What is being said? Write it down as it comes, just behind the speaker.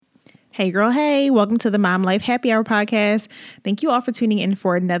Hey girl, hey, welcome to the Mom Life Happy Hour podcast. Thank you all for tuning in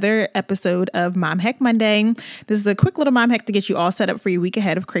for another episode of Mom Hack Monday. This is a quick little mom hack to get you all set up for your week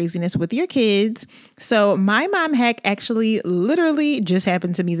ahead of craziness with your kids. So my mom hack actually literally just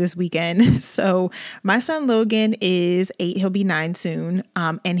happened to me this weekend. So my son Logan is 8, he'll be 9 soon.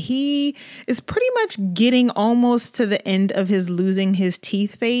 And he is pretty much getting almost to the end of his losing his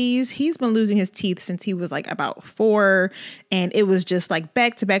teeth phase. He's been losing his teeth since he was like about 4, and it was just like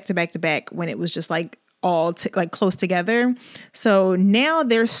back to back when it was just like all like close together. So now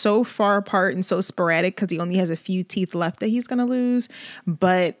they're so far apart and so sporadic because he only has a few teeth left that he's going to lose.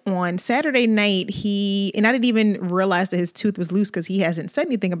 But on Saturday night, and I didn't even realize that his tooth was loose because he hasn't said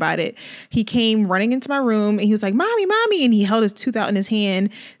anything about it. He came running into my room and he was like, mommy, and he held his tooth out in his hand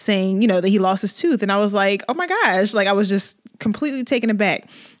saying, that he lost his tooth. And I was like, oh my gosh, like I was just completely taken aback.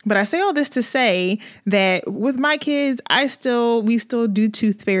 But I say all this to say that with my kids, we still do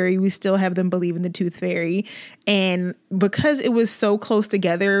tooth fairy. We still have them believe in the tooth fairy. And because it was so close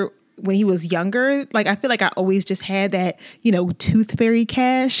together when he was younger, like I feel like I always just had that, tooth fairy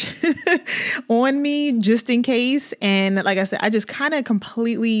cash on me just in case. And like I said, I just kind of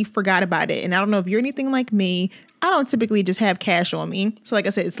completely forgot about it. And I don't know if you're anything like me. I don't typically just have cash on me. So like I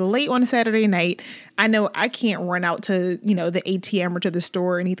said, it's late on a Saturday night. I know I can't run out to, the ATM or to the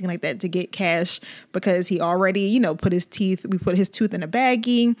store or anything like that to get cash because he already, we put his tooth in a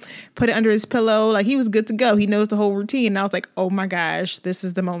baggie, put it under his pillow. Like he was good to go. He knows the whole routine. And I was like, oh my gosh, this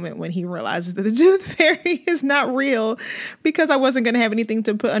is the moment when he realizes that the tooth fairy is not real because I wasn't going to have anything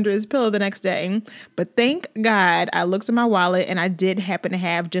to put under his pillow the next day. But thank God I looked in my wallet and I did happen to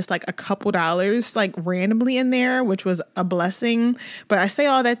have just like a couple dollars like randomly in there, which was a blessing. But I say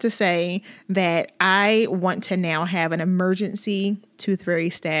all that to say that I want to now have an emergency tooth fairy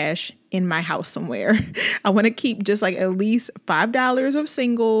stash in my house somewhere. I want to keep just like at least $5 of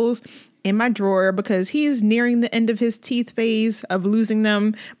singles in my drawer because he is nearing the end of his teeth phase of losing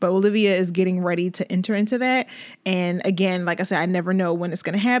them, but Olivia is getting ready to enter into that. And again, like I said, I never know when it's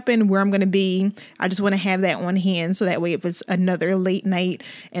going to happen, where I'm going to be. I just want to have that on hand so that way if it's another late night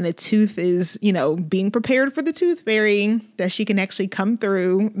and a tooth is, being prepared for the tooth fairy, that she can actually come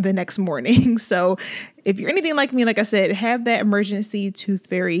through the next morning. So if you're anything like me, like I said, have that emergency tooth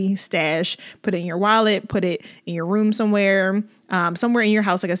fairy stash, put it in your wallet, put it in your room somewhere in your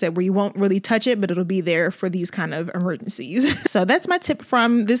house, like I said, where you won't really touch it, but it'll be there for these kind of emergencies. So that's my tip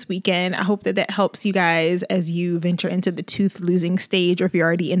from this weekend. I hope that helps you guys as you venture into the tooth losing stage, or if you're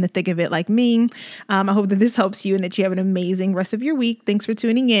already in the thick of it like me. I hope that this helps you and that you have an amazing rest of your week. Thanks for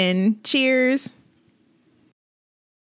tuning in. Cheers.